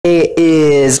It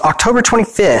is October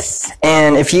 25th,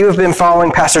 and if you have been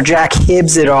following Pastor Jack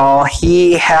Hibbs at all,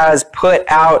 he has put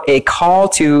out a call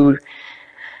to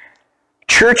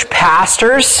church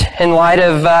pastors in light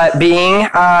of being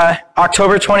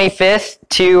October 25th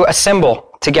to assemble,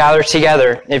 to gather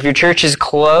together. If your church is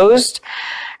closed,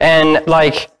 and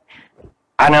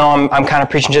I know I'm kind of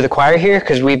preaching to the choir here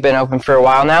because we've been open for a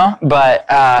while now, but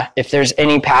if there's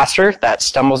any pastor that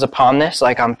stumbles upon this,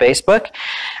 like on Facebook,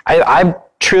 I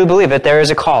truly believe that there is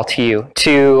a call to you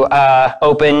to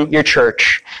open your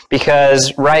church,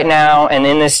 because right now and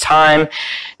in this time,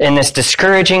 in this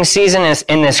discouraging season,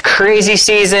 in this crazy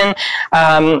season,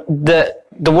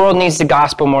 the world needs the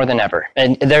gospel more than ever.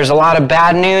 And there's a lot of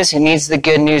bad news. It needs the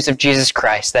good news of Jesus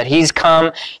Christ, that He's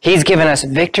come, He's given us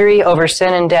victory over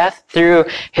sin and death through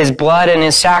His blood and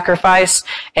His sacrifice,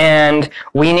 and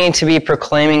we need to be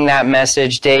proclaiming that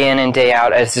message day in and day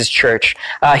out as His church.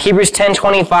 Hebrews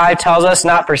 10:25 tells us,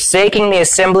 not forsaking the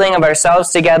assembling of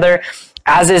ourselves together,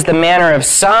 as is the manner of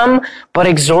some, but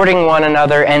exhorting one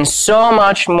another, and so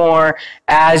much more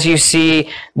as you see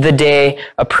the day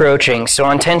approaching. So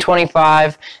on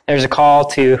 10:25, there's a call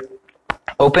to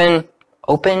open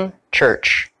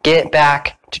church. Get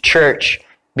back to church,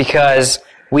 because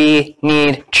we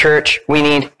need church. We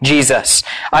need Jesus.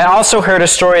 I also heard a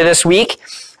story this week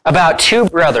about two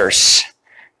brothers.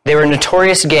 They were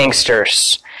notorious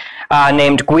gangsters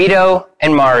named Guido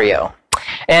and Mario.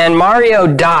 And Mario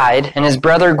died, and his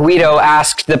brother Guido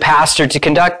asked the pastor to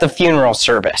conduct the funeral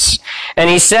service. And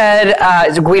he said,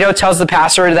 Guido tells the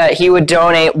pastor that he would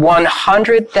donate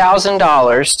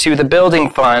 $100,000 to the building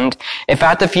fund if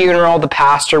at the funeral the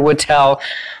pastor would tell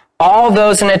all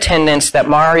those in attendance that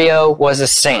Mario was a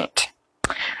saint.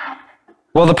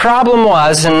 Well, the problem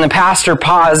was, and the pastor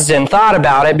paused and thought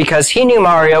about it, because he knew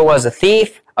Mario was a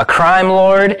thief, a crime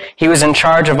lord. He was in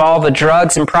charge of all the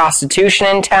drugs and prostitution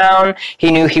in town.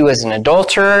 He knew he was an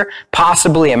adulterer,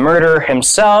 possibly a murderer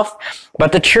himself,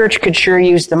 but the church could sure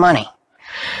use the money.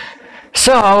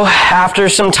 So, after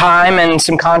some time and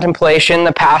some contemplation,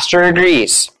 the pastor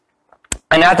agrees.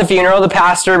 And at the funeral, the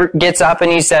pastor gets up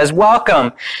and he says,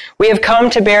 "Welcome. We have come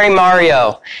to bury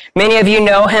Mario. Many of you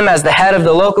know him as the head of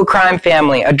the local crime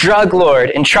family, a drug lord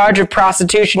in charge of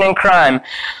prostitution and crime.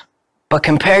 But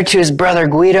compared to his brother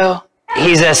Guido,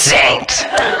 he's a saint."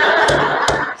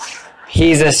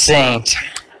 He's a saint.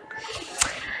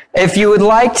 If you would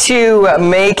like to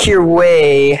make your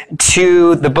way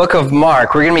to the book of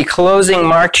Mark, we're going to be closing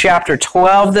Mark chapter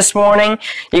 12 this morning.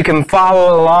 You can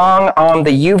follow along on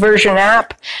the YouVersion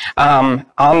app, on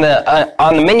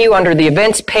the menu under the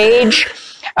events page.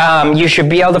 You should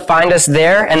be able to find us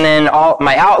there, and then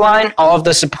my outline, all of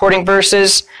the supporting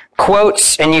verses,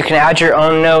 quotes, and you can add your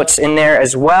own notes in there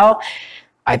as well.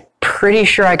 I'm pretty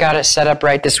sure I got it set up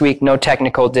right this week. No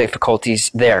technical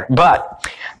difficulties there. But,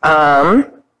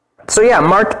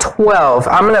 Mark 12.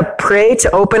 I'm going to pray to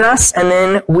open us, and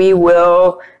then we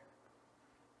will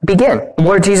begin.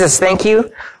 Lord Jesus, thank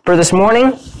you for this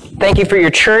morning. Thank you for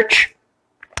your church.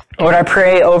 Lord, I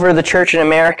pray over the church in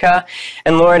America.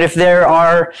 And Lord, if there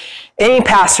are any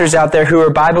pastors out there who are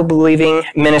Bible-believing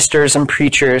ministers and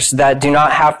preachers that do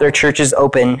not have their churches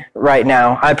open right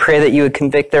now, I pray that you would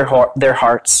convict their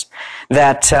hearts,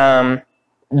 that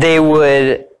they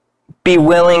would be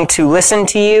willing to listen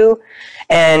to you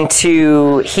and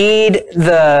to heed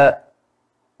the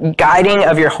guiding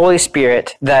of your Holy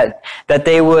Spirit, that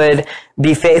they would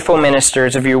be faithful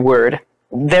ministers of your word.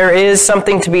 There is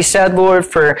something to be said, Lord,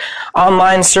 for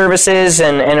online services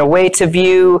and a way to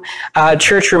view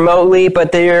church remotely,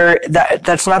 but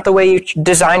that's not the way you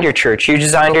designed your church. You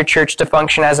designed your church to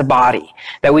function as a body,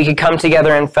 that we could come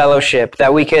together in fellowship,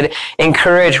 that we could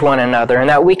encourage one another, and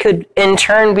that we could in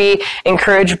turn be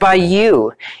encouraged by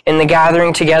you in the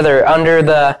gathering together under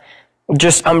the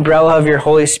just umbrella of your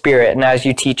Holy Spirit and as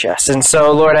you teach us. And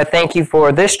so, Lord, I thank you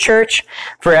for this church,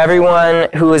 for everyone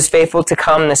who is faithful to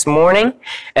come this morning,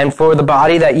 and for the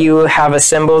body that you have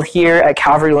assembled here at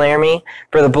Calvary Laramie,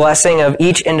 for the blessing of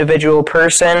each individual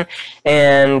person,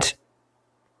 and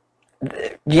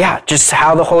just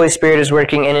how the Holy Spirit is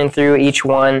working in and through each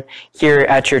one here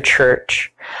at your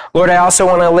church. Lord, I also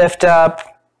want to lift up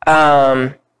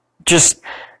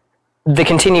the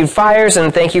continued fires,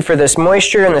 and thank you for this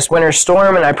moisture and this winter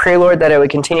storm. And I pray, Lord, that it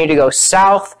would continue to go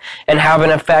south and have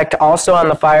an effect also on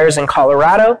the fires in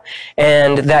Colorado,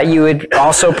 and that you would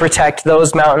also protect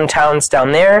those mountain towns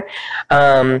down there.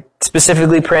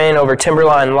 Specifically praying over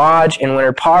Timberline Lodge in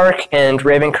Winter Park and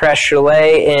Raven Crest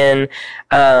Chalet in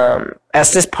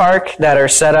Estes Park, that are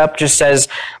set up just as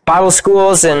Bible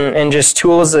schools and just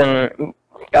tools and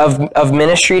of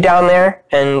ministry down there,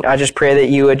 and I just pray that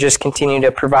you would just continue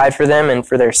to provide for them and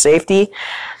for their safety.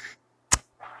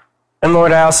 And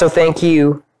Lord, I also thank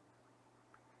you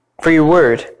for your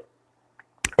word,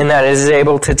 and that it is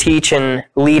able to teach and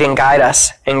lead and guide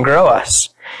us and grow us.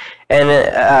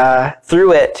 And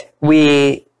through it,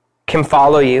 we can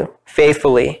follow you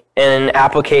faithfully in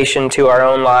application to our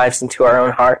own lives and to our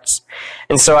own hearts.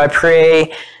 And so I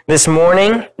pray this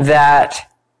morning that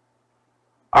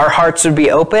our hearts would be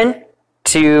open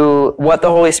to what the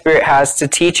Holy Spirit has to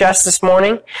teach us this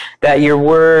morning, that your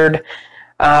word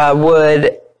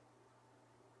would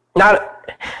not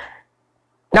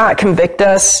convict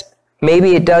us.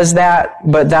 Maybe it does that,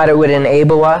 but that it would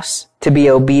enable us to be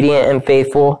obedient and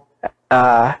faithful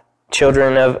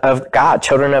children of God,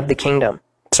 children of the kingdom.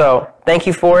 So thank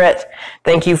you for it.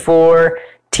 Thank you for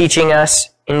teaching us.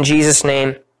 In Jesus'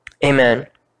 name, amen.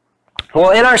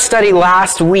 Well, in our study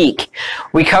last week,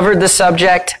 we covered the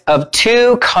subject of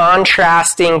two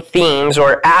contrasting themes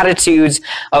or attitudes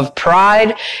of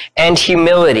pride and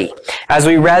humility as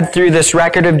we read through this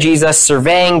record of Jesus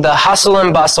surveying the hustle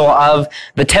and bustle of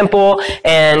the temple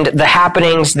and the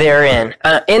happenings therein.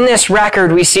 In this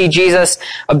record, we see Jesus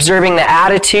observing the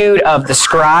attitude of the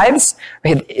scribes.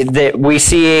 We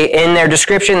see in their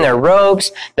description their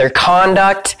robes, their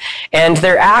conduct, and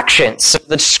their actions. So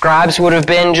the scribes would have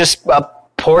been just a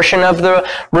portion of the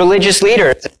religious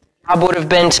leaders. The job would have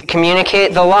been to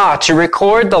communicate the law, to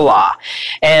record the law.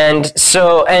 And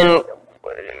something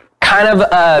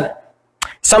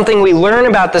we learn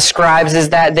about the scribes is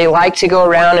that they like to go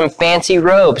around in fancy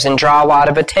robes and draw a lot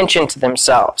of attention to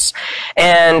themselves.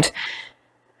 And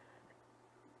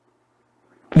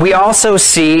we also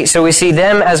see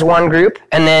them as one group,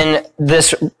 and then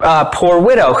this poor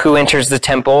widow who enters the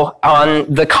temple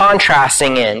on the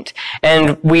contrasting end.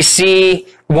 And we see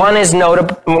one is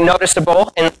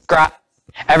noticeable in the crowd.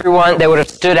 Everyone, they would have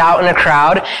stood out in a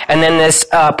crowd, and then this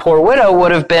poor widow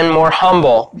would have been more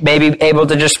humble, maybe able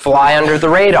to just fly under the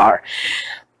radar.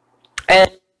 And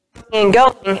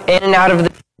going in and out of the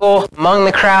temple, among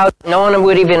the crowd, no one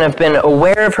would even have been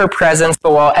aware of her presence,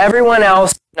 but while everyone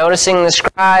else noticing the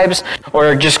scribes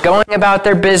or just going about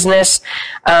their business,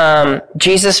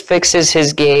 Jesus fixes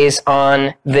his gaze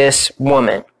on this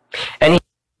woman. And he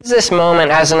uses this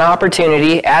moment as an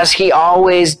opportunity, as he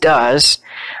always does.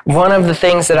 One of the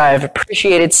things that I've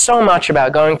appreciated so much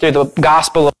about going through the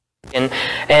Gospel of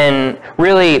and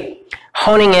really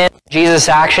honing in Jesus'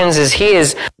 actions is he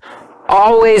is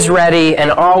always ready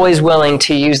and always willing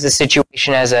to use the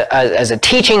situation as a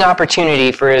teaching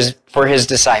opportunity for his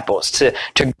disciples to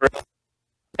grow.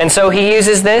 And so he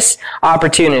uses this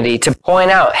opportunity to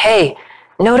point out, hey,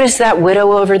 notice that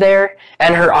widow over there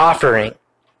and her offering.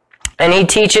 And he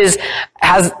uses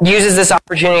this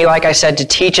opportunity, like I said, to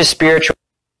teach a spiritual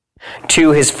to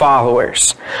his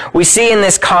followers. We see in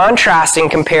this contrasting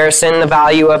comparison the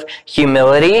value of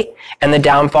humility and the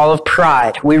downfall of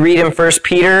pride. We read in 1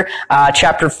 Peter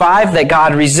chapter 5 that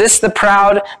God resists the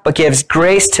proud but gives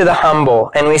grace to the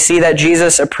humble. And we see that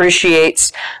Jesus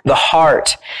appreciates the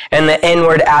heart and the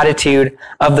inward attitude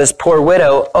of this poor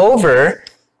widow over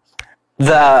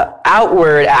the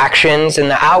outward actions and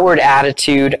the outward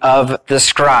attitude of the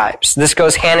scribes. This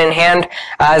goes hand in hand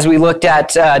as we looked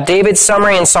at David's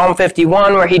summary in Psalm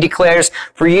 51, where he declares,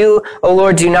 "For you, O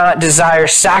Lord, do not desire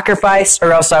sacrifice,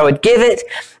 or else I would give it.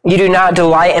 You do not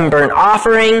delight in burnt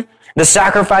offering. The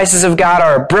sacrifices of God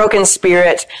are a broken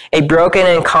spirit, a broken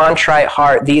and contrite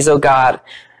heart. These, O God,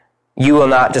 you will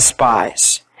not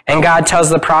despise." And God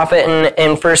tells the prophet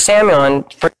in 1 Samuel, in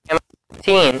 1 Samuel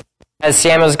 15, as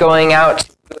Samuel's going out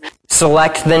to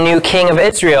select the new king of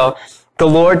Israel, the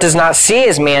Lord does not see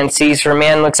as man sees, for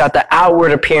man looks at the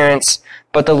outward appearance,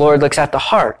 but the Lord looks at the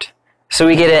heart. So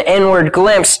we get an inward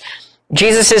glimpse.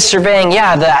 Jesus is surveying,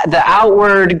 the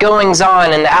outward goings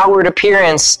on and the outward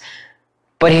appearance,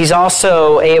 but he's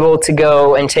also able to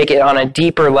go and take it on a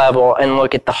deeper level and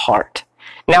look at the heart.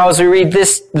 Now, as we read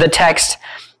the text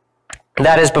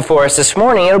that is before us this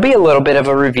morning, it'll be a little bit of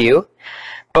a review.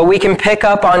 But we can pick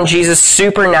up on Jesus'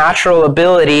 supernatural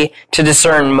ability to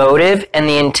discern motive and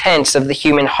the intents of the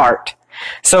human heart.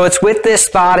 So it's with this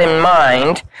thought in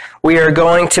mind, we are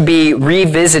going to be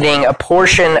revisiting a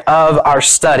portion of our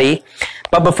study.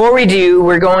 But before we do,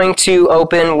 we're going to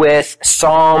open with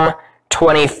Psalm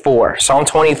 24. Psalm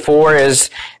 24 is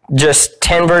just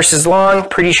 10 verses long,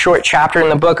 pretty short chapter in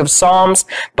the book of Psalms,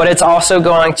 but it's also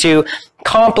going to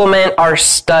complement our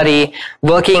study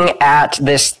looking at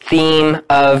this theme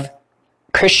of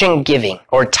Christian giving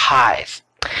or tithe.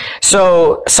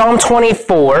 So Psalm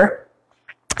 24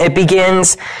 It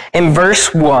begins in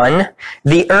verse 1,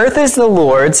 "The earth is the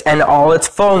Lord's and all its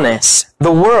fullness,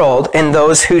 the world and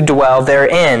those who dwell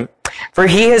therein. For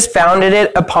he has founded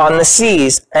it upon the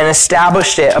seas and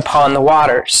established it upon the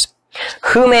waters.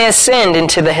 Who may ascend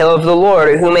into the hill of the Lord,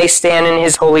 or who may stand in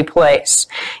his holy place?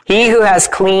 He who has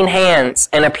clean hands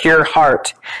and a pure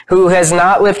heart, who has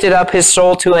not lifted up his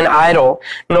soul to an idol,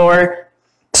 nor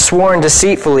sworn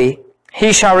deceitfully.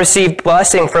 He shall receive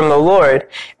blessing from the Lord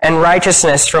and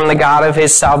righteousness from the God of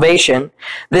his salvation.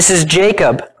 This is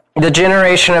Jacob, the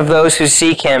generation of those who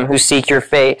seek him, who seek your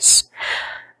face.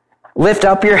 Lift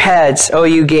up your heads, O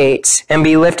you gates, and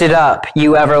be lifted up,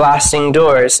 you everlasting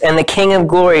doors, and the King of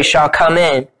glory shall come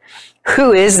in.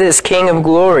 Who is this King of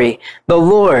glory? The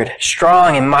Lord,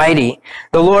 strong and mighty,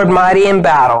 the Lord mighty in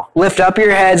battle. Lift up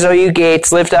your heads, O you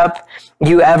gates, lift up,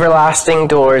 you everlasting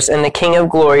doors, and the King of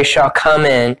glory shall come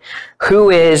in. Who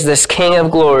is this King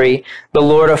of glory? The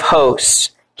Lord of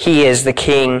hosts. He is the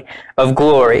King of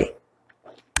glory."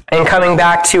 And coming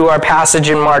back to our passage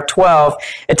in Mark 12,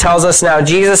 it tells us now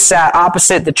Jesus sat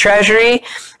opposite the treasury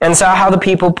and saw how the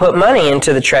people put money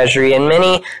into the treasury, and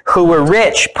many who were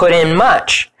rich put in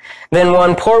much. Then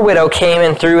one poor widow came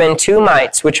and threw in 2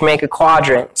 mites, which make a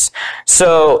quadrans.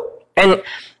 So, and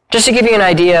just to give you an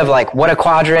idea of like what a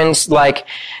quadrans, like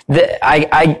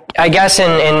I guess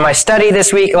in my study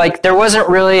this week, like there wasn't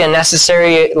really a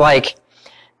necessary like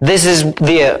this is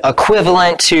the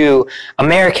equivalent to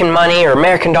American money or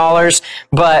American dollars,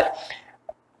 but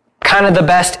kind of the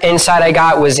best insight I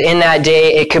got was in that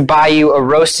day it could buy you a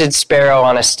roasted sparrow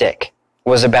on a stick.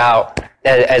 Was about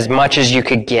as much as you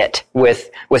could get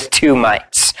with 2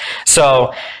 mites.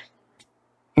 So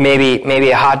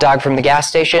maybe a hot dog from the gas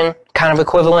station, kind of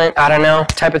equivalent, I don't know,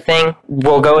 type of thing.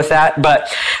 We'll go with that.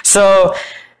 But so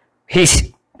we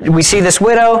see this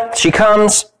widow, she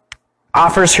comes,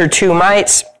 offers her 2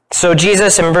 mites. So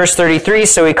Jesus in verse 33,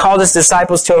 so he called his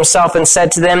disciples to himself and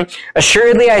said to them,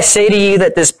 "Assuredly I say to you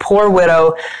that this poor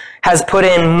widow has put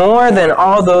in more than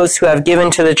all those who have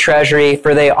given to the treasury,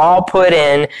 for they all put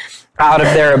in out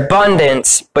of their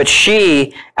abundance, but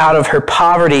she, out of her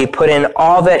poverty, put in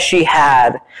all that she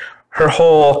had, her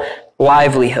whole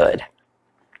livelihood."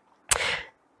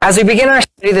 As we begin our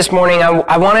study this morning,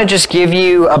 I want to just give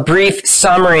you a brief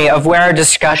summary of where our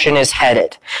discussion is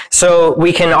headed, so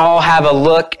we can all have a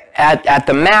look at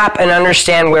the map and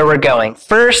understand where we're going.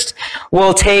 First,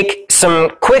 we'll take some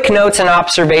quick notes and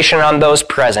observation on those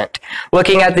present,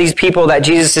 looking at these people that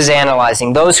Jesus is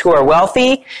analyzing, those who are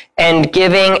wealthy and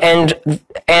giving,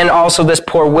 and also this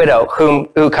poor widow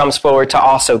who comes forward to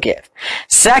also give.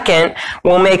 Second,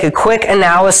 we'll make a quick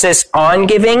analysis on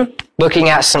giving, looking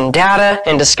at some data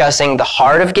and discussing the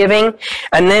heart of giving.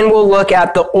 And then we'll look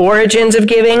at the origins of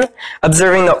giving,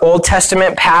 observing the Old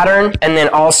Testament pattern, and then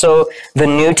also the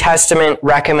New Testament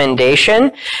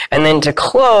recommendation. And then to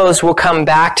close, we'll come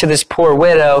back to this poor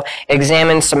widow,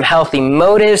 examine some healthy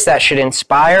motives that should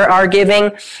inspire our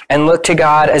giving, and look to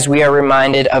God as we are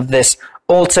reminded of this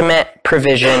ultimate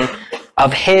provision,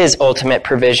 of his ultimate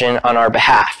provision on our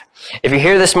behalf. If you're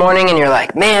here this morning and you're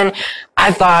like, "Man,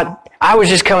 I was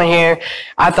just coming here.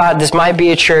 I thought this might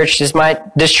be a church.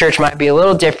 This church might be a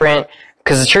little different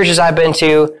because the churches I've been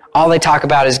to, all they talk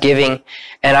about is giving."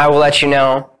 And I will let you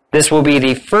know, this will be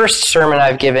the first sermon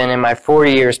I've given in my 4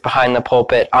 years behind the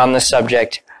pulpit on the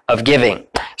subject of giving.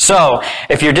 So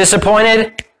if you're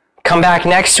disappointed, come back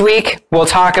next week. We'll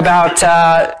talk about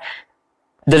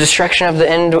the destruction of the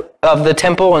end of the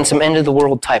temple and some end of the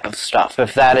world type of stuff,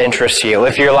 if that interests you.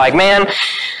 If you're like, "Man,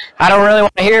 I don't really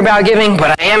want to hear about giving,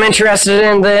 but I am interested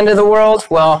in the end of the world,"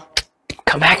 well,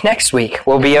 come back next week.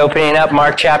 We'll be opening up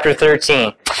Mark chapter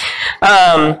 13.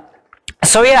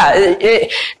 So yeah,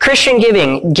 Christian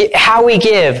giving, how we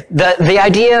give, the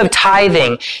idea of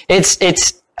tithing, it's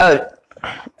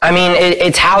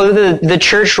how the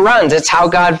church runs. It's how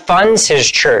God funds his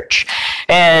church.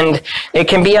 And it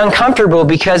can be uncomfortable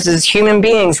because as human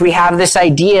beings, we have this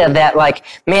idea that like,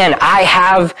 man, I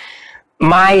have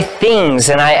my things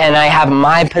and I have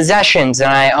my possessions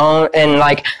and I own, and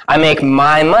like I make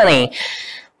my money.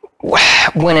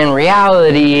 When in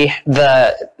reality,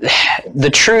 the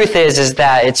truth is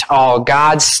that it's all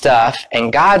God's stuff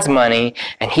and God's money,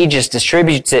 and he just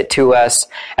distributes it to us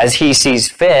as he sees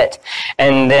fit.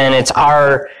 And then it's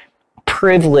our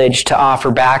privilege to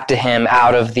offer back to him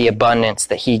out of the abundance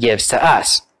that he gives to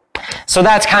us. So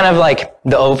that's kind of like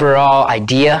the overall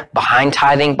idea behind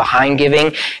tithing, behind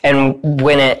giving. And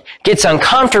when it gets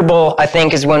uncomfortable, I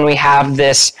think, is when we have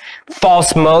this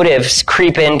false motives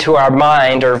creep into our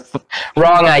mind, or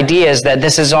wrong ideas that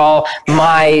this is all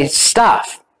my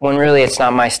stuff, when really it's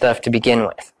not my stuff to begin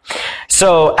with.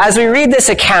 So as we read this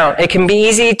account, it can be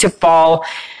easy to fall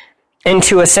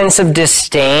into a sense of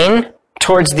disdain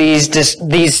towards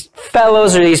these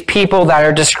fellows or these people that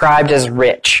are described as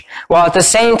rich, while at the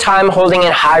same time holding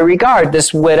in high regard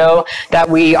this widow that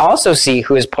we also see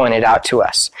who is pointed out to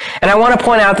us. And I want to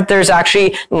point out that there's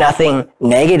actually nothing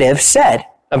negative said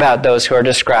about those who are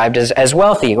described as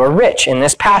wealthy or rich in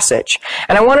this passage.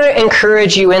 And I want to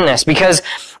encourage you in this, because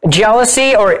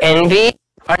jealousy or envy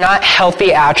are not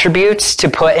healthy attributes to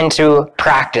put into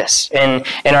practice in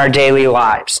our daily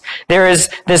lives. There is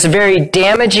this very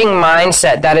damaging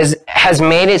mindset that has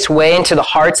made its way into the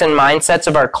hearts and mindsets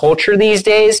of our culture these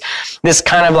days. This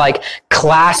kind of like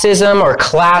classism or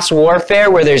class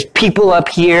warfare, where there's people up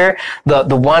here,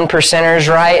 the one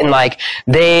percenters, right? And like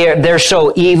they're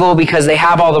so evil because they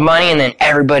have all the money, and then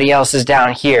everybody else is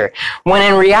down here. When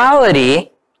in reality,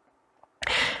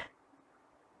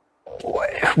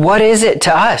 what is it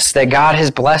to us that God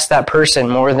has blessed that person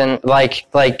more than like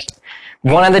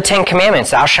one of the 10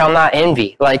 commandments, thou shalt not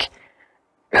envy? Like,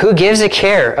 who gives a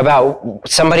care about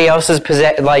somebody else's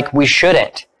like, we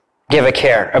shouldn't give a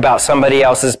care about somebody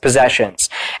else's possessions.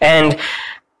 And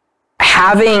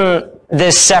having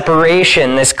this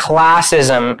separation, this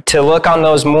classism, to look on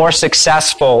those more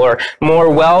successful or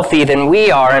more wealthy than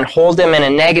we are and hold them in a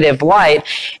negative light,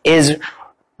 is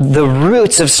the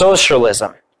roots of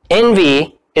socialism.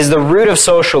 Envy is the root of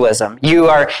socialism. You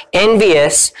are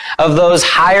envious of those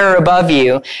higher above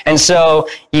you, and so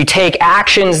you take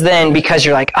actions then because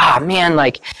you're like, oh man,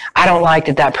 like, I don't like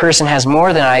that person has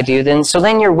more than I do. Then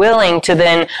you're willing to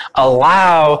then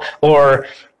allow or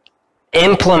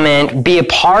be a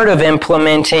part of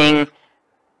implementing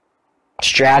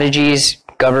strategies,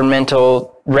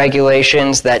 governmental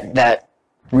regulations that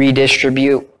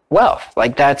redistribute wealth.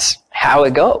 Like, that's how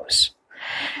it goes.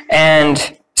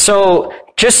 And so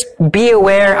just be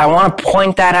aware. I want to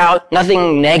point that out.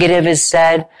 Nothing negative is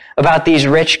said about these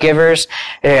rich givers.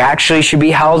 It actually should be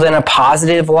held in a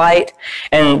positive light.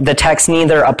 And the text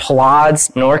neither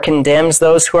applauds nor condemns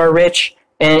those who are rich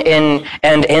in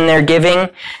their giving.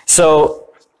 So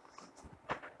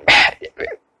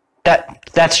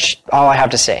that's all I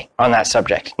have to say on that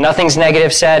subject. Nothing's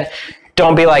negative said.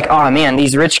 Don't be like, oh man,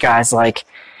 these rich guys, like,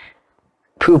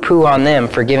 poo-poo on them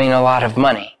for giving a lot of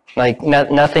money. Like,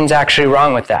 nothing's actually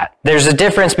wrong with that. There's a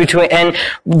difference between, and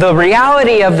the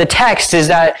reality of the text is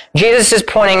that Jesus is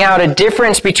pointing out a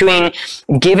difference between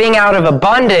giving out of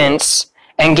abundance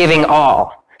and giving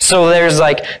all. So there's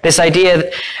like this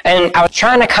idea, and I was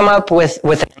trying to come up with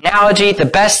an analogy. The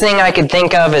best thing I could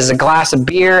think of is a glass of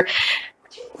beer.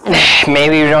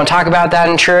 Maybe we don't talk about that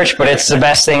in church, but it's the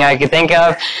best thing I could think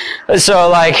of. So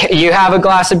like, you have a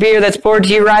glass of beer that's poured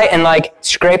to you, right? And like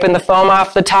scraping the foam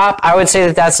off the top, I would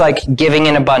say that's like giving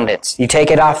in abundance. You take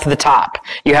it off the top.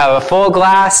 You have a full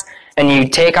glass and you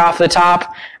take off the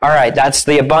top. All right, that's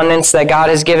the abundance that God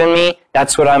has given me.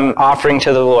 That's what I'm offering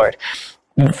to the Lord.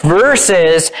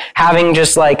 Versus having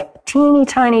just like teeny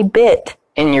tiny bit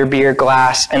in your beer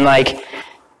glass, and like,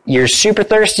 you're super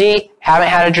thirsty, haven't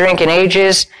had a drink in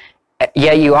ages,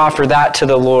 yet you offer that to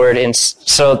the Lord. And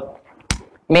so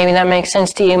maybe that makes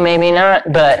sense to you, maybe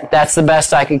not, but that's the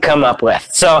best I could come up with.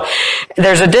 So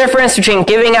there's a difference between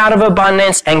giving out of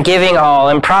abundance and giving all.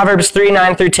 And Proverbs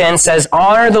 3:9-10 says,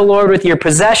 honor the Lord with your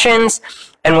possessions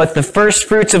and with the first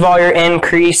fruits of all your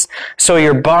increase, so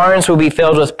your barns will be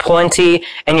filled with plenty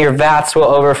and your vats will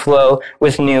overflow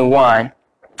with new wine.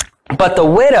 But the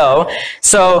widow,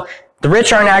 so the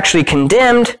rich aren't actually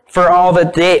condemned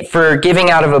for giving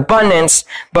out of abundance,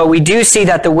 but we do see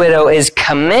that the widow is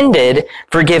commended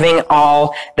for giving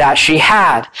all that she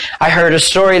had. I heard a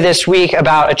story this week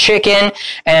about a chicken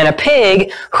and a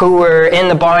pig who were in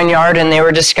the barnyard, and they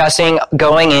were discussing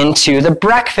going into the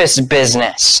breakfast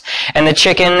business. And the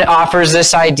chicken offers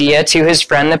this idea to his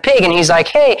friend the pig, and he's like,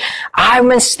 hey, I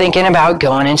was thinking about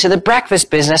going into the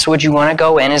breakfast business. Would you want to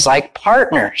go in as like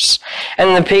partners?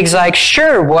 And the pig's like,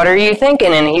 sure, what are you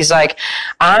thinking? And he's like,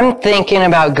 I'm thinking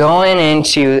about going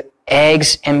into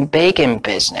eggs and bacon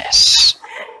business.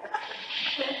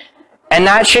 And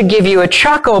that should give you a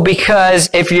chuckle, because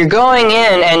if you're going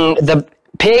in and the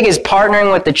pig is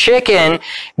partnering with the chicken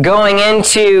going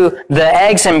into the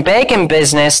eggs and bacon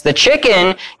business, the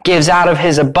chicken gives out of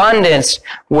his abundance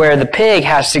where the pig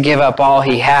has to give up all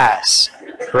he has,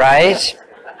 right?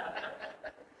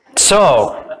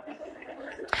 So,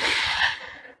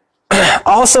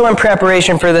 also in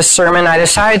preparation for this sermon, I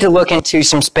decided to look into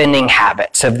some spending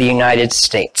habits of the United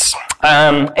States.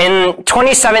 In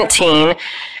 2017,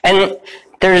 and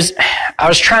I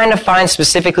was trying to find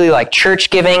specifically like church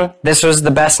giving. This was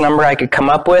the best number I could come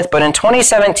up with. But in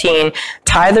 2017,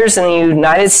 tithers in the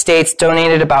United States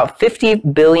donated about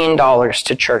 $50 billion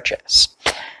to churches.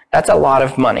 That's a lot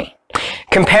of money.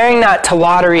 Comparing that to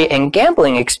lottery and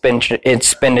gambling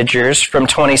expenditures from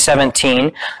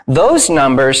 2017, those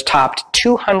numbers topped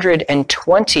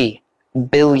 $220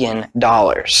 billion.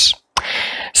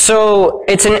 So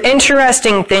it's an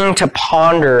interesting thing to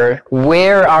ponder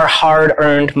where our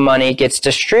hard-earned money gets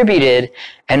distributed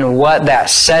and what that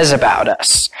says about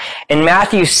us. In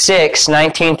Matthew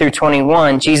 6:19 through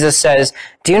 21, Jesus says,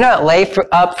 "Do not lay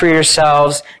up for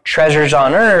yourselves treasures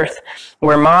on earth,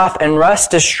 where moth and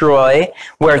rust destroy,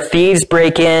 where thieves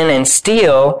break in and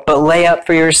steal, but lay up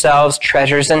for yourselves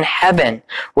treasures in heaven,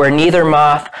 where neither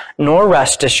moth nor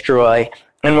rust destroy,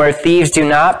 and where thieves do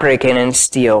not break in and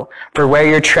steal. For where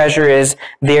your treasure is,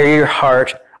 there your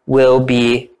heart will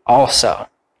be also."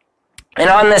 And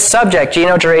on this subject,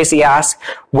 Gino Geraci asks,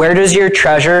 where does your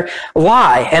treasure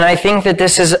lie? And I think that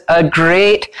this is a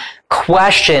great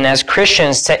question as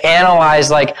Christians to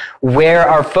analyze, like, where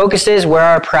our focus is, where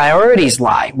our priorities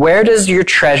lie. Where does your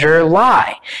treasure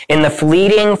lie? In the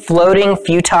fleeting, floating,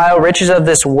 futile riches of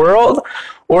this world,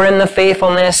 or in the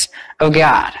faithfulness of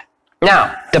God?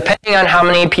 Now, depending on how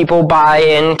many people buy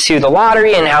into the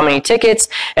lottery and how many tickets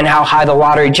and how high the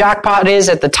lottery jackpot is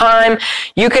at the time,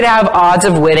 you could have odds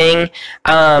of winning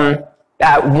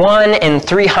at 1 in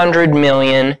 300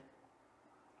 million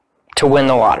to win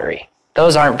the lottery.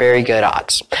 Those aren't very good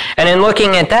odds. And in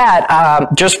looking at that,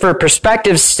 just for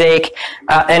perspective's sake,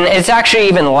 and it's actually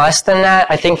even less than that.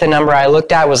 I think the number I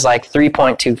looked at was like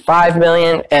 3.25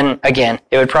 million. And again,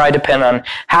 it would probably depend on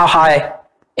how high.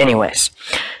 Anyways,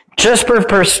 just for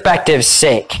perspective's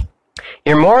sake,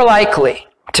 you're more likely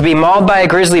to be mauled by a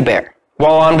grizzly bear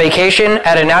while on vacation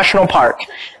at a national park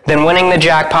than winning the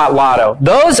jackpot lotto.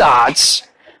 Those odds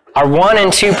are 1 in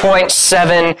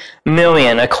 2.7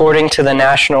 million, according to the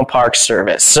National Park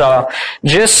Service. So,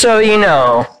 just so you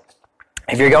know,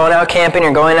 if you're going out camping,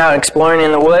 you're going out exploring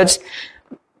in the woods,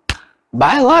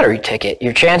 buy a lottery ticket.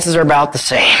 Your chances are about the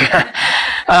same.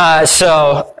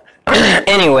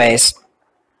 Anyways.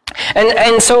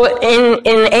 And so in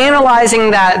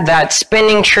analyzing that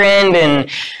spending trend and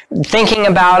thinking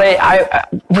about it, I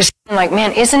was like,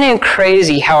 man, isn't it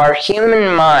crazy how our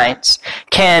human minds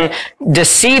can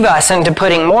deceive us into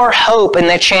putting more hope in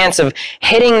the chance of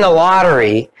hitting the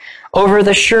lottery over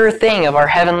the sure thing of our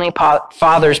Heavenly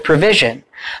Father's provision?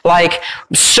 Like,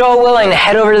 so willing to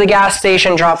head over to the gas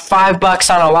station, drop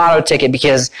 $5 on a lotto ticket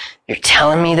because you're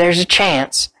telling me there's a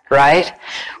chance. Right?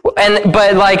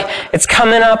 But like, it's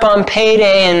coming up on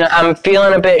payday and I'm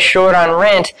feeling a bit short on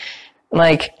rent.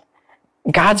 Like,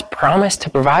 God's promised to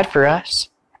provide for us.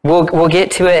 We'll get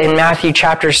to it in Matthew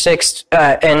chapter 6,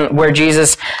 and where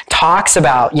Jesus talks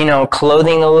about,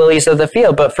 clothing the lilies of the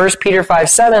field. But 1 Peter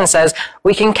 5:7 says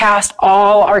we can cast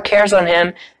all our cares on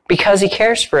Him because He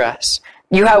cares for us.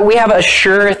 We have a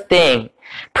sure thing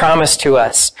promised to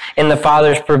us in the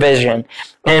Father's provision.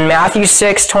 In Matthew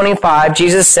 6:25,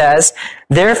 Jesus says,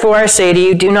 "Therefore I say to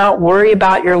you, do not worry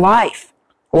about your life,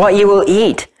 what you will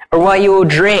eat, or what you will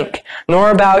drink, nor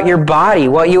about your body,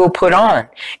 what you will put on.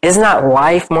 Is not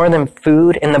life more than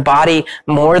food, and the body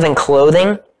more than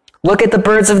clothing? Look at the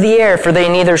birds of the air, for they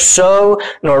neither sow,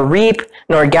 nor reap,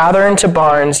 nor gather into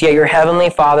barns, yet your heavenly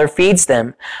Father feeds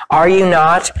them. Are you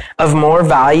not of more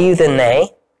value than they?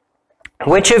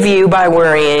 Which of you, by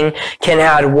worrying, can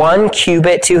add 1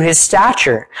 cubit to his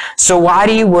stature? So why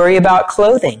do you worry about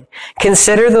clothing?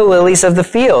 Consider the lilies of the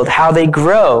field, how they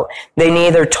grow. They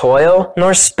neither toil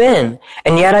nor spin.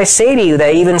 And yet I say to you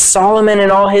that even Solomon in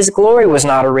all his glory was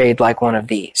not arrayed like one of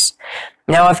these.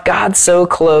 Now if God so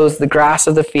clothes the grass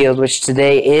of the field, which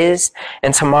today is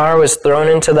and tomorrow is thrown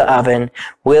into the oven,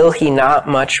 will He not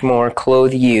much more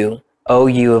clothe you, O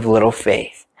you of little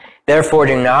faith? Therefore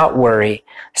do not worry,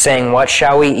 saying, what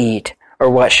shall we eat, or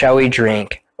what shall we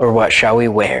drink, or what shall we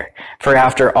wear? For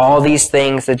after all these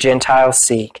things the Gentiles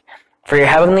seek. For your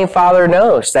heavenly Father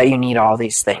knows that you need all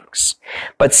these things.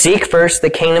 But seek first the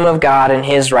kingdom of God and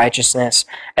His righteousness,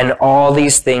 and all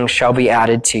these things shall be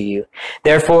added to you.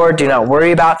 Therefore do not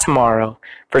worry about tomorrow,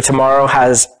 for tomorrow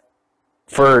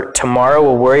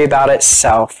will worry about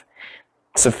itself.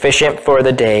 Sufficient for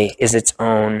the day is its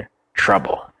own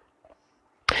trouble.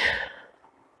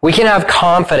 We can have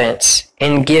confidence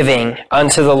in giving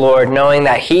unto the Lord, knowing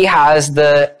that He has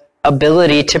the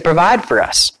ability to provide for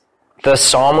us. The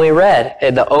psalm we read,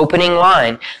 the opening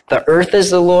line, the earth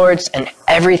is the Lord's and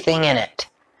everything in it.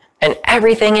 and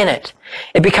everything in it.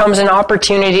 It becomes an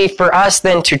opportunity for us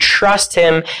then to trust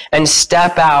him and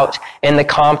step out in the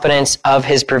confidence of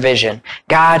his provision.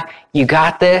 God, you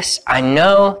got this. I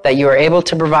know that you are able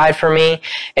to provide for me,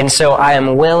 and so I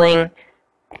am willing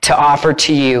to offer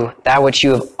to you that which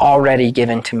you have already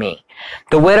given to me.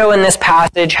 The widow in this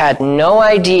passage had no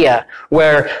idea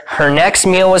where her next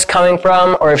meal was coming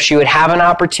from or if she would have an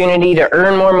opportunity to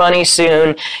earn more money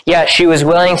soon, yet she was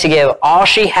willing to give all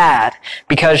she had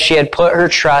because she had put her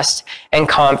trust and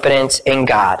confidence in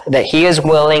God, that he is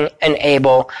willing and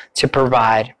able to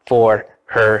provide for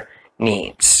her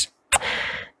needs.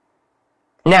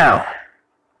 Now,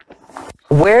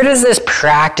 where does this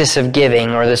practice of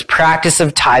giving or this practice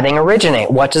of tithing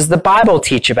originate? What does the Bible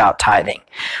teach about tithing?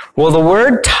 Well, the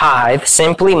word tithe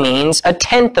simply means a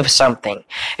tenth of something.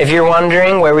 If you're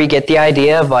wondering where we get the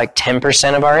idea of like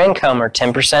 10% of our income or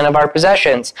 10% of our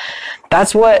possessions,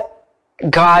 that's what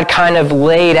God kind of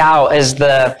laid out as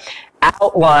the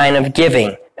outline of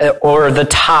giving, or the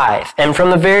tithe. And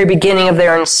from the very beginning of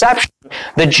their inception,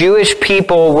 the Jewish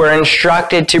people were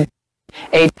instructed to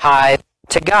a tithe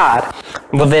to God.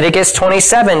 Leviticus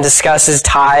 27 discusses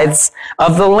tithes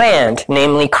of the land,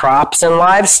 namely crops and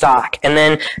livestock. And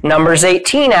then Numbers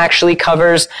 18 actually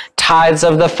covers tithes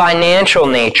of the financial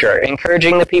nature,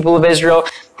 encouraging the people of Israel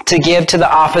to give to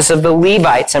the office of the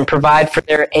Levites and provide for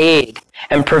their aid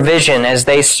and provision as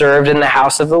they served in the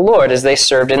house of the Lord, as they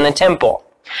served in the temple.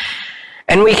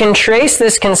 And we can trace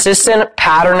this consistent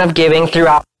pattern of giving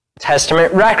throughout the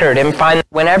Testament record and find that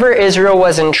whenever Israel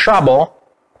was in trouble,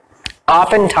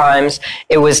 oftentimes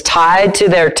it was tied to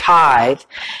their tithe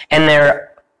and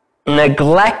their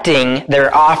neglecting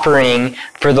their offering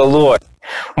for the Lord.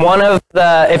 One of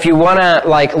the, if you want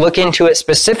to look into it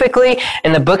specifically,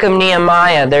 in the book of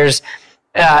Nehemiah, there's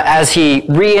as he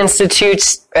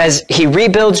rebuilds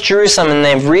Jerusalem, and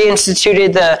they've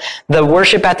reinstituted the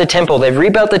worship at the temple. They've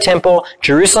rebuilt the temple.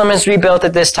 Jerusalem is rebuilt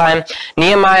at this time.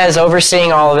 Nehemiah is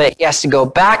overseeing all of it. He has to go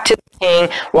back to the king.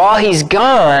 While he's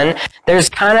gone, there's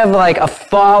kind of like a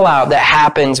fallout that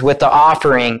happens with the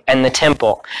offering and the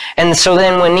temple. And so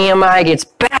then when Nehemiah gets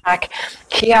back,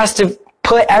 he has to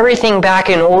put everything back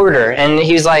in order. And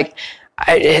he's like,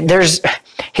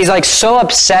 he's like so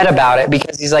upset about it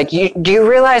because he's like, do you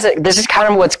realize that this is kind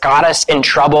of what's got us in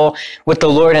trouble with the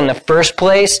Lord in the first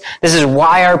place? This is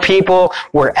why our people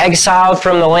were exiled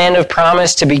from the land of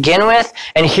promise to begin with.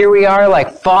 And here we are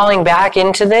falling back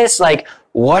into this.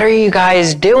 What are you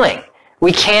guys doing?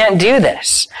 We can't do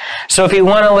this. So if you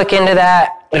want to look into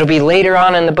that, it'll be later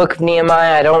on in the book of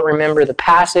Nehemiah. I don't remember the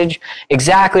passage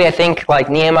exactly. I think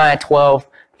Nehemiah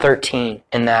 12:13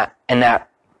 in that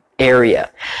area.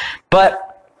 But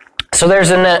so there's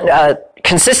a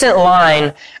consistent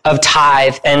line of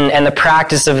tithe and the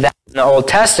practice of that in the Old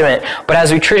Testament. But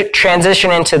as we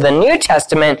transition into the New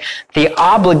Testament, the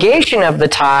obligation of the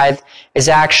tithe is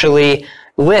actually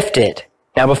lifted.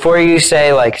 Now, before you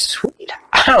say sweet,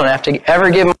 I don't have to ever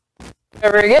give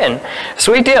ever again.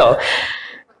 Sweet deal.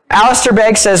 Alistair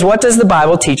Begg says, what does the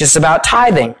Bible teach us about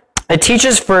tithing? It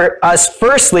teaches for us,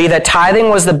 firstly, that tithing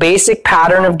was the basic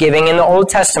pattern of giving in the Old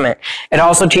Testament. It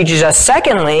also teaches us,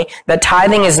 secondly, that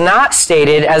tithing is not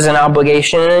stated as an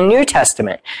obligation in the New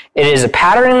Testament. It is a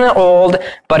pattern in the Old,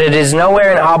 but it is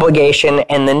nowhere an obligation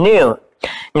in the New.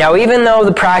 Now, even though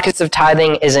the practice of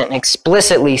tithing isn't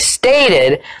explicitly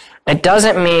stated, it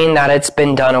doesn't mean that it's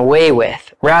been done away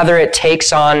with. Rather, it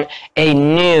takes on a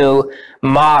new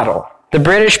model. The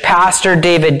British pastor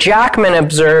David Jackman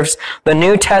observes the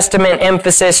New Testament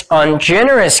emphasis on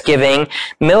generous giving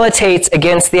militates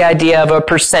against the idea of a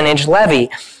percentage levy,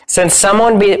 since some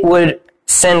would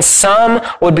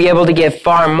be able to give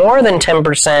far more than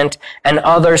 10%, and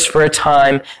others for a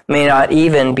time may not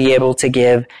even be able to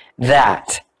give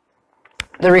that.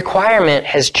 The requirement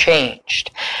has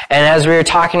changed. And as we were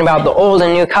talking about the Old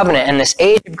and New Covenant and this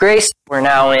age of grace we're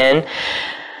now in,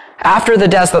 after the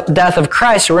death of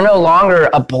Christ, we're no longer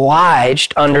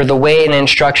obliged under the way and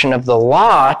instruction of the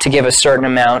law to give a certain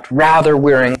amount. Rather,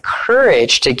 we're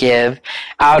encouraged to give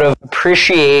out of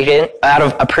appreciation,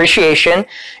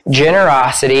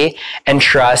 generosity, and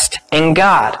trust in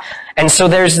God. And so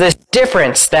there's this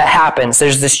difference that happens.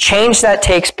 There's this change that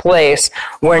takes place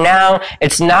where now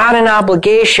it's not an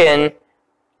obligation,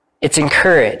 it's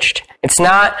encouraged. It's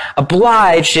not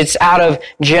obliged, it's out of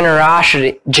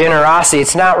generosity.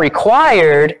 It's not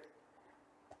required,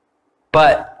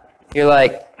 but you're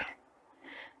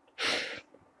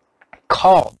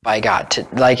called by God to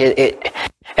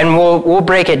and we'll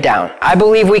break it down. I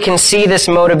believe we can see this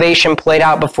motivation played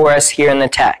out before us here in the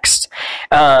text.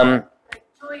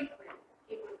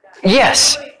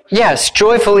 Yes,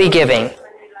 joyfully giving.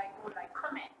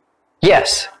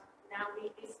 Yes.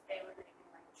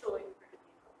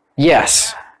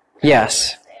 Yes.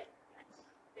 Yes.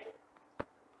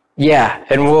 Yeah,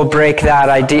 and we'll break that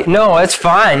idea. No, it's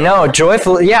fine. No,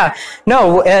 joyful. Yeah.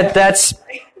 No, that's,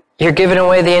 you're giving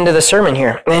away the end of the sermon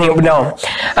here. Anyway, no.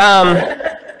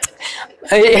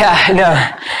 Yeah, no.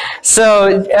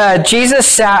 So Jesus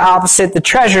sat opposite the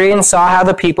treasury and saw how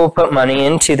the people put money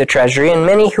into the treasury, and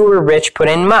many who were rich put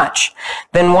in much.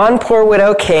 Then one poor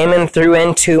widow came and threw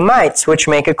in 2 mites, which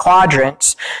make a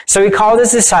quadrant. So he called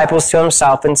his disciples to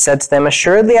himself and said to them,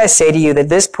 Assuredly I say to you that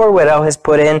this poor widow has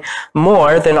put in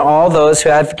more than all those who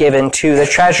have given to the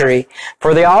treasury.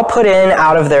 For they all put in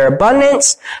out of their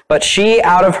abundance, but she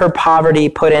out of her poverty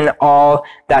put in all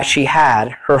that she had,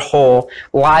 her whole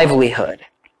livelihood.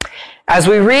 As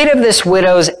we read of this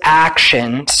widow's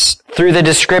actions through the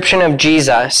description of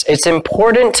Jesus, it's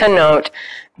important to note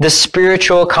the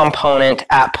spiritual component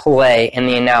at play in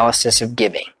the analysis of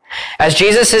giving. As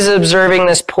Jesus is observing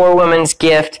this poor woman's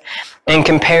gift in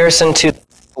comparison to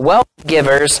wealth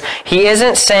givers, he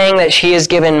isn't saying that she is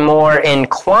given more in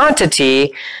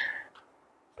quantity,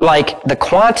 like the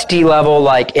quantity level,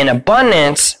 like in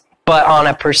abundance, but on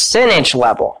a percentage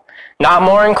level. Not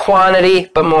more in quantity,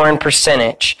 but more in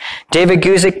percentage. David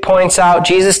Guzik points out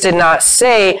Jesus did not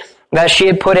say that she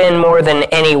had put in more than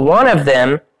any one of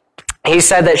them. He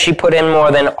said that she put in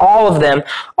more than all of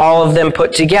them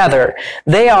put together.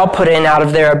 They all put in out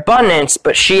of their abundance,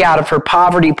 but she out of her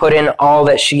poverty put in all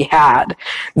that she had.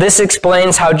 This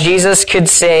explains how Jesus could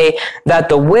say that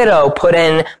the widow put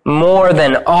in more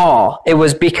than all. It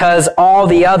was because all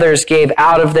the others gave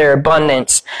out of their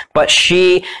abundance, but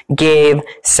she gave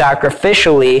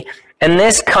sacrificially. And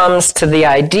this comes to the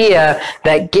idea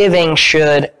that giving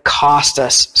should cost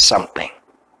us something.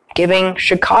 Giving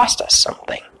should cost us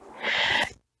something.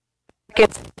 In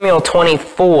Samuel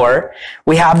 24,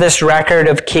 we have this record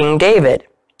of King David.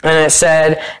 And it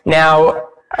said, Now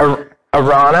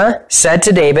Araunah said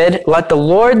to David, Let the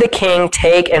Lord the king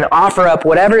take and offer up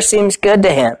whatever seems good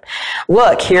to him.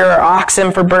 Look, here are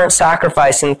oxen for burnt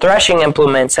sacrifice and threshing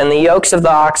implements and the yokes of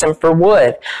the oxen for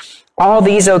wood. All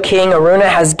these, O king, Araunah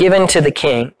has given to the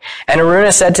king. And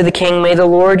Araunah said to the king, May the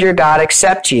Lord your God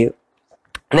accept you.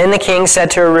 And then the king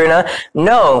said to Araunah,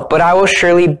 No, but I will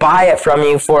surely buy it from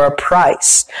you for a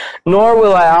price. Nor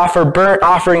will I offer burnt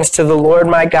offerings to the Lord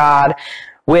my God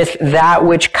with that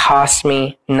which costs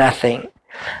me nothing.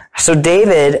 So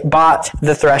David bought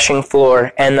the threshing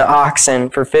floor and the oxen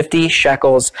for 50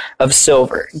 shekels of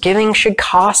silver. Giving should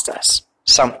cost us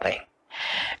something.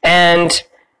 And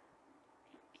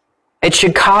it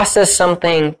should cost us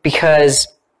something because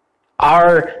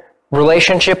our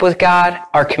relationship with God,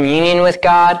 our communion with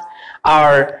God,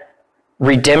 our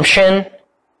redemption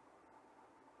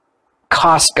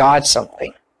cost God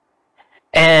something.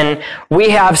 And we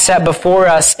have set before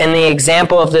us in the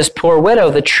example of this poor widow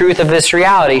the truth of this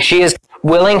reality. She is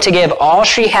willing to give all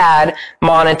she had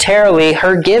monetarily.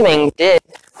 Her giving did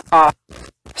cost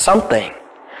something.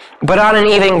 But on an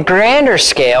even grander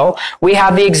scale, we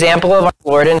have the example of our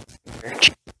Lord and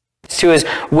Savior,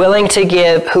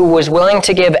 who was willing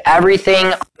to give everything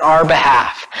on our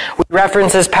behalf. We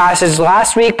referenced this passage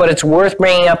last week, but it's worth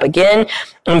bringing up again.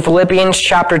 In Philippians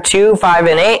chapter 2,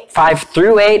 5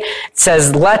 through 8, it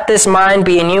says, Let this mind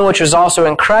be in you, which was also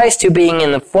in Christ, who being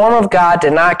in the form of God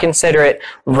did not consider it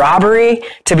robbery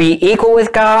to be equal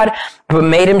with God, but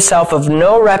made himself of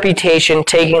no reputation,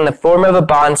 taking the form of a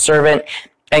bondservant,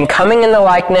 and coming in the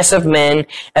likeness of men,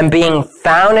 and being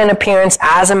found in appearance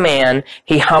as a man,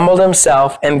 he humbled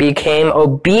himself and became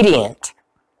obedient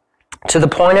to the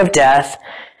point of death,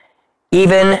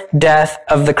 even death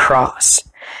of the cross.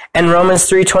 And Romans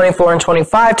 3:24 and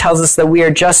 25 tells us that we are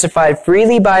justified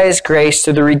freely by his grace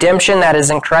through the redemption that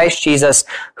is in Christ Jesus,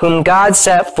 whom God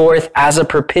set forth as a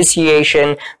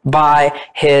propitiation by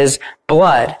his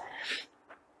blood.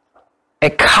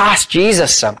 It cost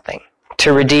Jesus something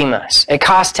to redeem us. It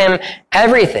cost him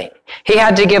everything. He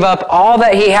had to give up all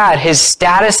that he had, his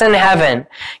status in heaven,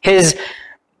 his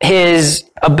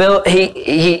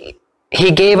ability.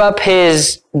 He gave up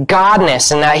his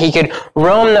godness and that he could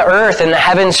roam the earth and the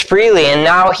heavens freely. And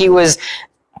now he was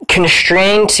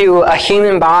constrained to a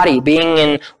human body, being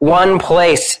in one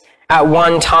place at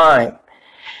one time.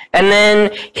 And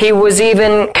then he was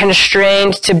even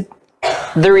constrained to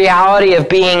the reality of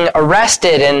being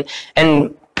arrested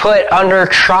and put under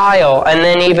trial, and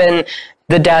then even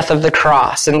the death of the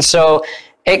cross. And so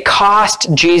it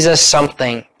cost Jesus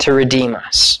something to redeem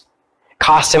us. It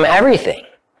cost him everything.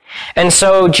 And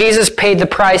so Jesus paid the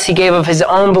price. He gave of his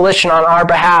own volition on our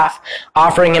behalf,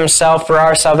 offering himself for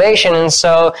our salvation. And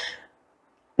so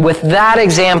with that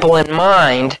example in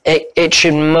mind, it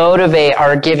should motivate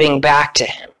our giving back to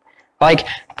him. Like,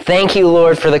 thank you,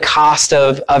 Lord, for the cost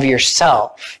of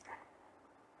yourself.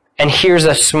 And here's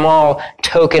a small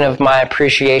token of my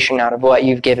appreciation out of what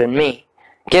you've given me.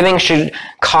 Giving should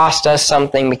cost us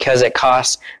something because it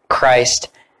costs Christ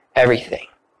everything.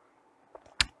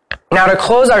 Now, to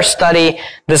close our study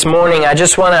this morning, I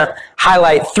just want to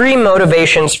highlight 3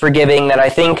 motivations for giving that I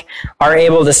think are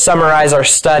able to summarize our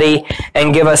study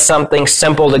and give us something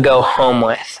simple to go home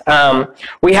with.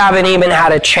 We haven't even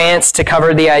had a chance to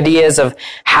cover the ideas of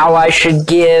how I should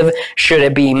give. Should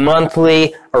it be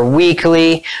monthly or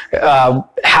weekly?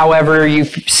 However you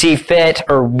see fit.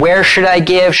 Or where should I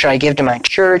give? Should I give to my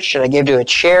church? Should I give to a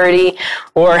charity?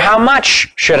 Or how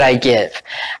much should I give?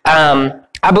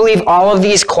 I believe all of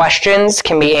these questions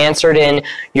can be answered in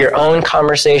your own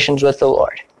conversations with the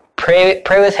Lord. Pray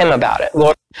with him about it.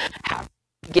 Lord, how are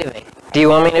you giving? Do you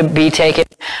want me to be taking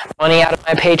money out of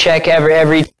my paycheck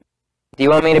every? Do you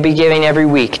want me to be giving every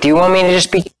week? Do you want me to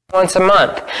just be once a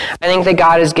month? I think that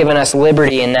God has given us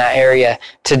liberty in that area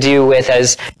to do with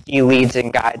as he leads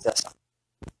and guides us.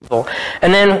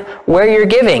 And then where you're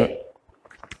giving.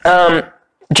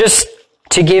 Just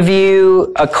to give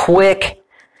you a quick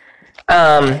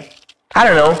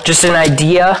just an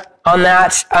idea on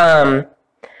that.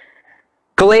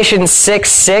 Galatians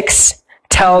 6:6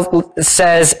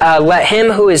 says, let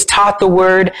him who is taught the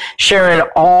word share in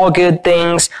all good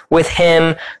things with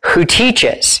him who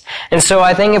teaches. And so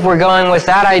I think if we're going with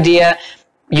that idea,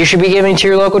 you should be giving to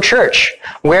your local church.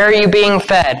 Where are you being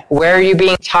fed? Where are you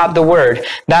being taught the word?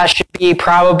 That should be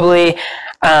probably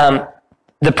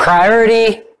the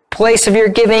priority place of your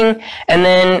giving. And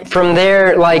then from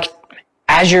there,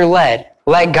 as you're led,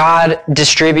 let God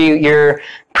distribute your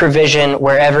provision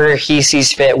wherever he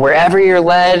sees fit. Wherever you're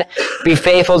led, be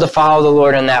faithful to follow the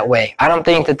Lord in that way. I don't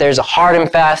think that there's a hard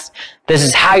and fast, this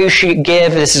is how you should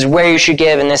give, this is where you should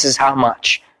give, and this is how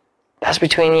much. That's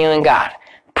between you and God.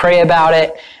 Pray about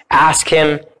it. Ask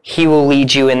him. He will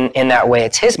lead you in that way.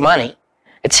 It's his money.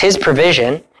 It's his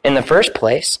provision in the first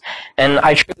place. And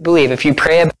I truly believe if you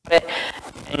pray about it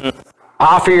and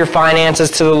offer your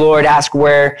finances to the Lord, ask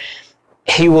where,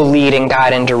 he will lead and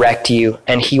guide and direct you,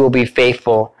 and he will be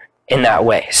faithful in that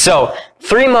way. So,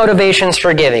 3 motivations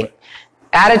for giving.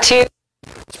 Attitude,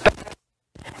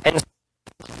 and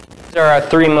there are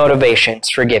 3 motivations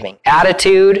for giving.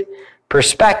 Attitude,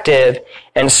 perspective,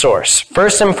 and source.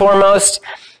 First and foremost,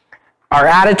 our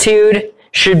attitude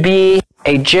should be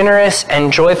a generous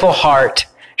and joyful heart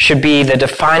should be the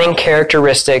defining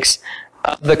characteristics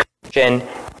of the Christian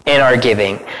in our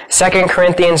giving. 2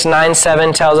 Corinthians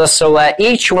 9:7 tells us, so let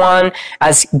each one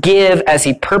give as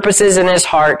he purposes in his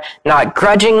heart, not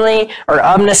grudgingly or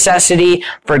of necessity,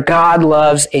 for God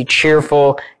loves a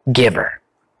cheerful giver.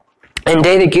 And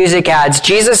David Guzik adds,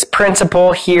 Jesus'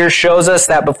 principle here shows us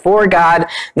that before God,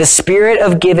 the spirit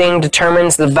of giving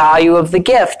determines the value of the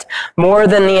gift more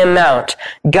than the amount.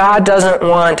 God doesn't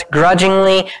want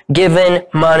grudgingly given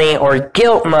money or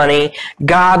guilt money.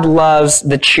 God loves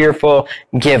the cheerful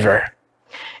giver.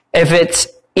 If it's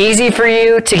easy for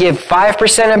you to give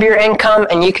 5% of your income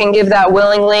and you can give that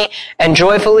willingly and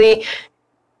joyfully,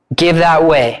 give that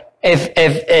way. If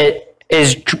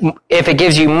it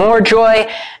gives you more joy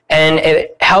and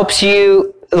it helps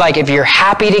you, if you're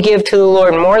happy to give to the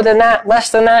Lord more than that, less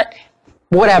than that,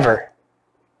 whatever.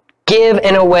 Give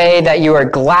in a way that you are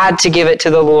glad to give it to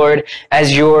the Lord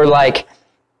as your,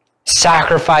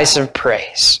 sacrifice of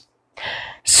praise.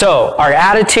 So, our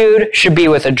attitude should be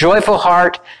with a joyful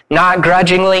heart, not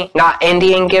grudgingly, not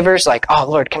Indian givers, oh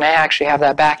Lord, can I actually have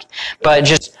that back? But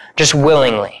just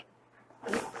willingly.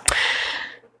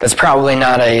 That's probably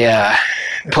not a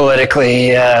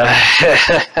politically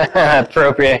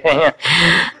appropriate.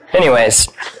 Anyways.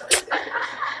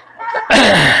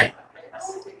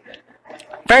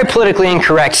 Very politically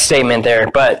incorrect statement there,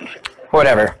 but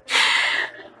whatever.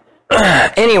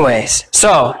 Anyways,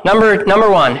 so number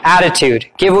 1, attitude.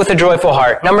 Give with a joyful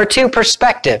heart. Number 2,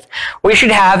 perspective. We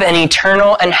should have an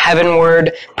eternal and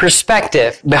heavenward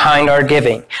perspective behind our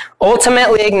giving.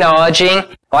 Ultimately acknowledging,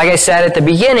 like I said at the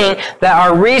beginning, that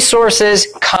our resources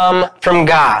come from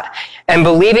God. And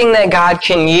believing that God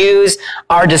can use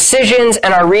our decisions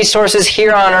and our resources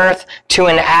here on earth to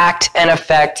enact and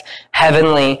affect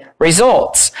heavenly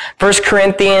results. 1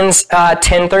 Corinthians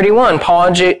 10:31,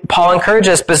 Paul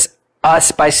encourages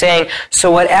us by saying, so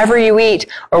whatever you eat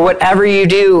or whatever you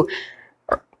do,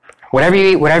 or whatever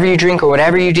you eat, whatever you drink, or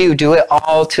whatever you do, do it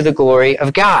all to the glory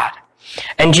of God.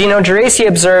 And Gino Geraci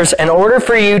observes, in order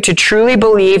for you to truly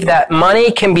believe that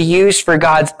money can be used for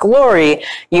God's glory,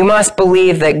 you must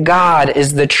believe that God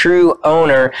is the true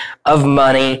owner of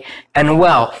money and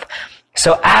wealth.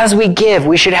 So as we give,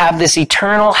 we should have this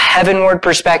eternal heavenward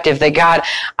perspective that God,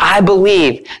 I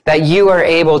believe that you are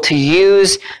able to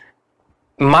use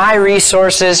my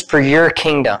resources for your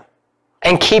kingdom.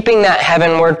 And keeping that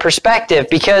heavenward perspective,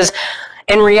 because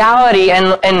in reality,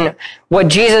 and what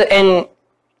Jesus, in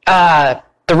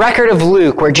the record of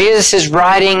Luke, where Jesus is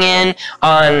riding in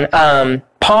on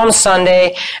Palm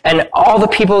Sunday, and all the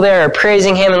people there are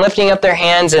praising him and lifting up their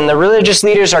hands, and the religious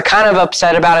leaders are kind of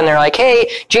upset about it, and they're like, hey,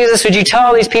 Jesus, would you tell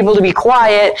all these people to be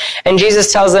quiet? And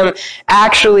Jesus tells them,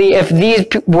 actually, if these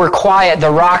were quiet, the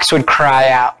rocks would cry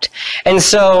out. And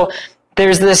so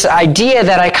there's this idea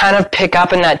that I kind of pick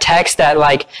up in that text that,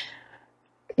 like,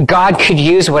 God could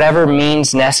use whatever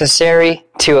means necessary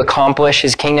to accomplish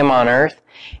his kingdom on earth,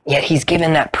 yet he's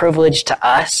given that privilege to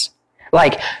us.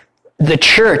 Like, the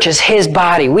church is his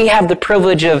body. We have the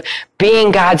privilege of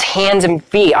being God's hands and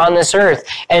feet on this earth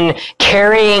and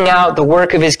carrying out the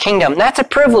work of his kingdom. That's a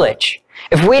privilege.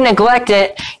 If we neglect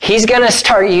it, he's going to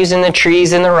start using the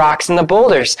trees and the rocks and the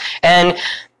boulders. And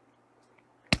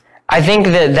I think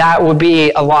that would be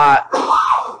a lot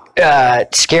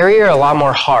scarier, a lot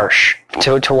more harsh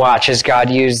to watch as God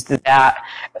used that.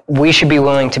 We should be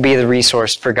willing to be the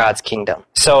resource for God's kingdom.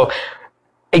 So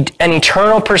an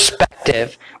eternal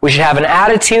perspective. We should have an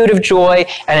attitude of joy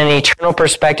and an eternal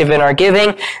perspective in our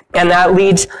giving. And that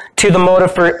leads to the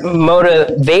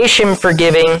motivation for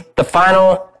giving. The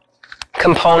final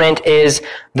component is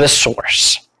the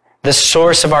source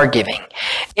of our giving.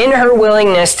 In her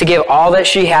willingness to give all that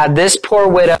she had, this poor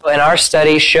widow in our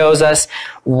study shows us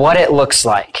what it looks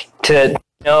like to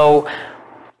know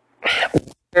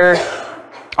where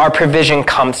our provision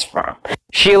comes from.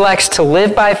 She elects to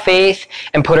live by faith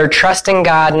and put her trust in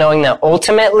God, knowing that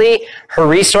ultimately her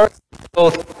resources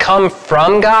both come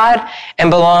from God and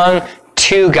belong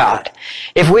to God.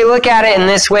 If we look at it in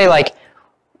this way, like,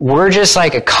 we're just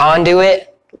like a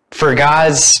conduit for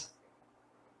God's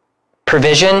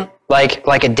provision, like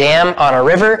a dam on a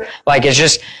river. Like, it's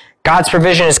just God's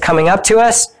provision is coming up to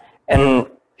us and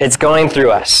it's going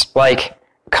through us. Like,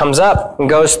 comes up and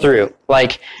goes through.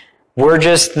 Like, we're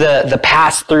just the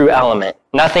pass-through element.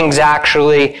 Nothing's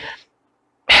actually,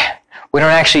 we don't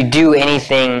actually do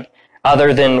anything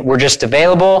other than we're just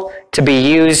available to be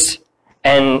used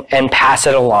and pass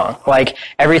it along. Like,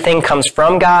 everything comes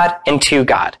from God and to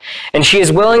God. And she is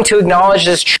willing to acknowledge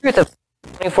this truth of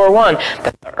 24:1,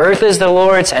 that the earth is the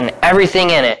Lord's and everything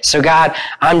in it. So God,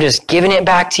 I'm just giving it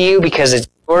back to you because it's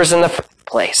yours in the first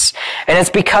place. And it's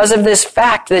because of this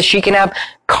fact that she can have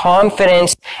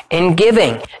confidence in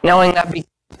giving, knowing that because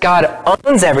God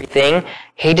owns everything,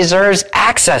 he deserves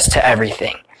access to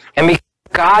everything. And because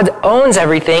God owns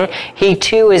everything, he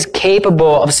too is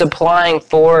capable of supplying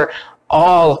for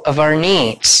all of our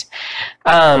needs.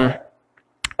 A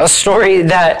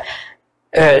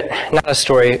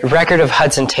record of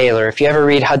Hudson Taylor. If you ever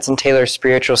read Hudson Taylor's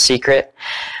Spiritual Secret,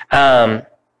 and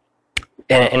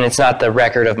it's not the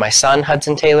record of my son,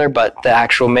 Hudson Taylor, but the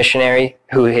actual missionary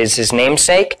who is his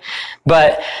namesake.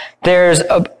 But there's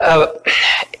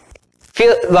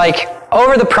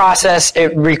over the process,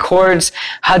 it records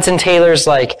Hudson Taylor's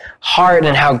heart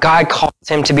and how God calls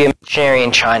him to be a missionary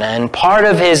in China. And part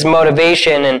of his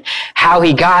motivation and how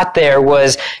he got there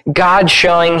was God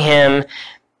showing him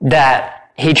that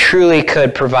he truly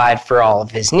could provide for all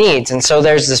of his needs. And so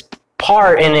there's this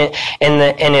part in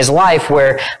his life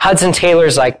where Hudson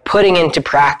Taylor's putting into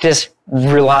practice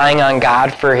relying on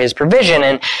God for his provision.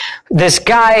 And this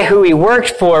guy who he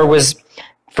worked for was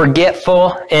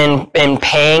forgetful in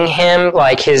paying him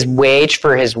his wage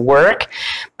for his work.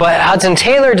 But Hudson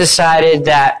Taylor decided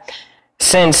that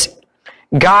since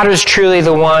God was truly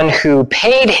the one who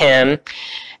paid him,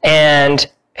 and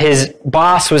his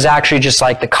boss was actually just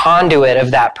the conduit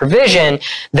of that provision,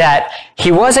 that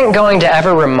he wasn't going to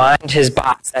ever remind his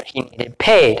boss that he needed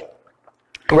paid.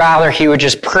 Rather, he would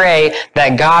just pray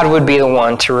that God would be the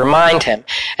one to remind him.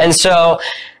 And so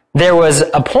there was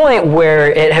a point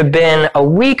where it had been a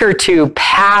week or two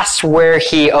past where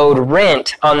he owed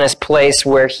rent on this place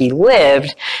where he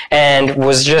lived and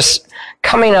was just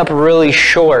coming up really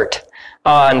short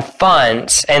on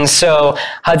funds. And so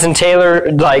Hudson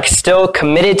Taylor still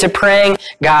committed to praying,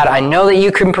 God, I know that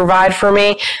you can provide for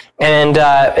me. And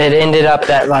it ended up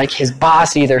that his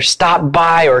boss either stopped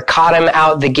by or caught him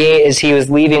out the gate as he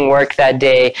was leaving work that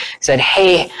day, said,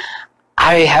 hey,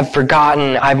 I have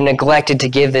forgotten, I've neglected to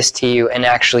give this to you, and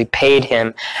actually paid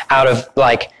him out of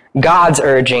God's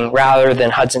urging rather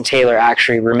than Hudson Taylor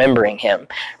actually reminding him.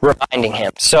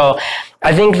 So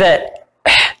I think that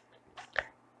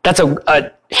that's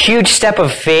a huge step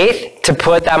of faith to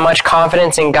put that much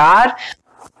confidence in God,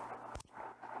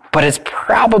 but it's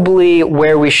probably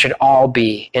where we should all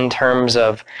be in terms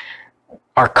of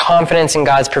our confidence in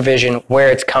God's provision, where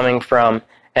it's coming from,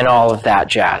 and all of that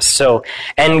jazz. So,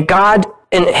 and God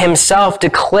himself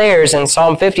declares in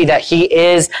Psalm 50 that he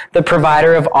is the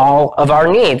provider of all of our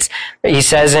needs. He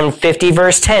says in 50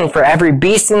 verse 10, "For every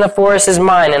beast in the forest is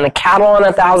mine, and the cattle on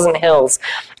 1,000 hills.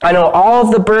 I know all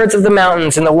of the birds of the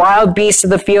mountains, and the wild beasts of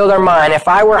the field are mine. If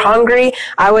I were hungry,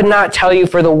 I would not tell you,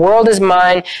 for the world is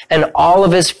mine and all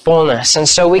of his fullness." And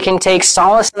so we can take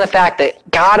solace in the fact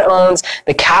that God owns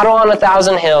the cattle on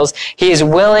 1,000 hills. He is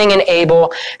willing and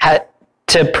able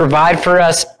to provide for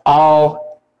us all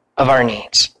of our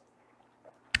needs.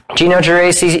 Gino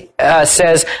Geraci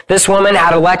says, "This woman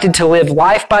had elected to live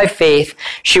life by faith.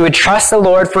 She would trust the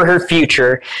Lord for her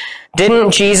future.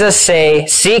 Didn't Jesus say,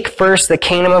 'Seek first the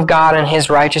kingdom of God and his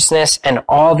righteousness, and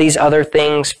all these other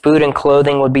things, food and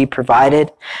clothing, would be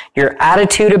provided?' Your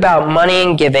attitude about money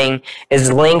and giving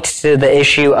is linked to the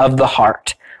issue of the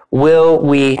heart. Will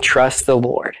we trust the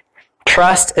Lord?"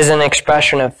 Trust is an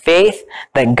expression of faith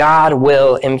that God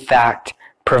will, in fact,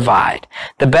 provide.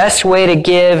 The best way to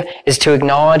give is to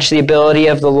acknowledge the ability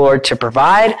of the Lord to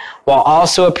provide, while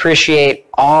also appreciate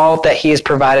all that he has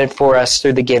provided for us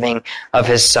through the giving of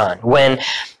his Son. When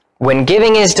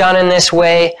giving is done in this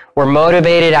way, we're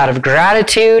motivated out of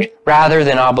gratitude rather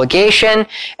than obligation,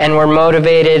 and we're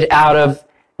motivated out of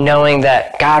knowing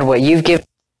that, God, what you've given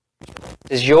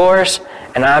is yours,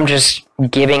 and I'm just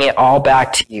giving it all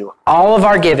back to you. All of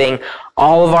our giving,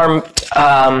 all of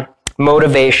our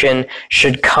motivation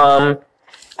should come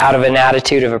out of an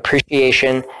attitude of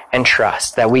appreciation and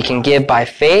trust, that we can give by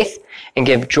faith and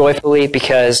give joyfully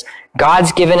because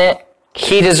God's given it.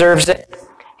 He deserves it.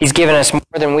 He's given us more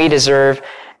than we deserve.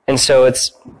 And so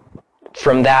it's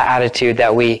from that attitude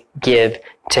that we give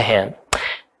to him.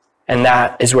 And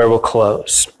that is where we'll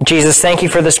close. Jesus, thank you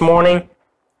for this morning.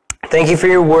 Thank you for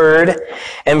your word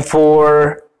and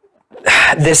for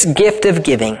this gift of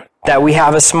giving, that we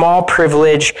have a small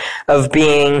privilege of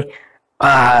being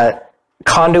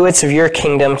conduits of your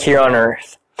kingdom here on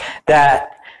earth.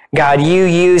 That, God, you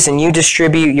use and you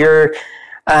distribute your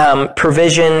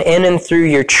provision in and through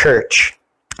your church.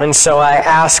 And so I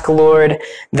ask, Lord,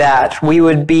 that we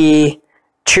would be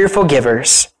cheerful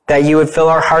givers, that you would fill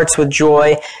our hearts with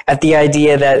joy at the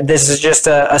idea that this is just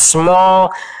a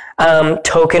small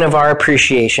token of our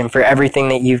appreciation for everything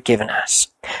that you've given us.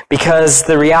 Because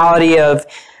the reality of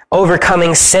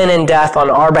overcoming sin and death on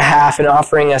our behalf and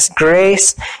offering us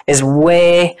grace is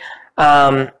way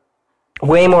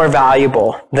more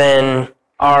valuable than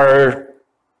our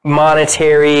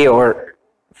monetary or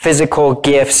physical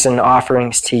gifts and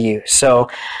offerings to you. So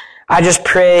I just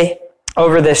pray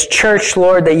over this church,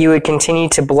 Lord, that you would continue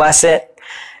to bless it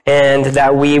and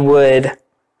that we would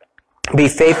be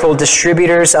faithful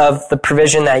distributors of the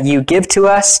provision that you give to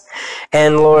us.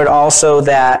 And Lord, also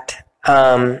that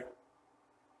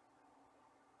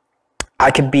I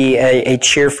could be a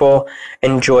cheerful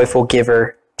and joyful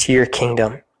giver to your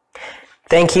kingdom.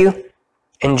 Thank you.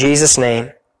 In Jesus'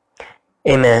 name,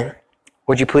 amen.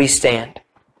 Would you please stand?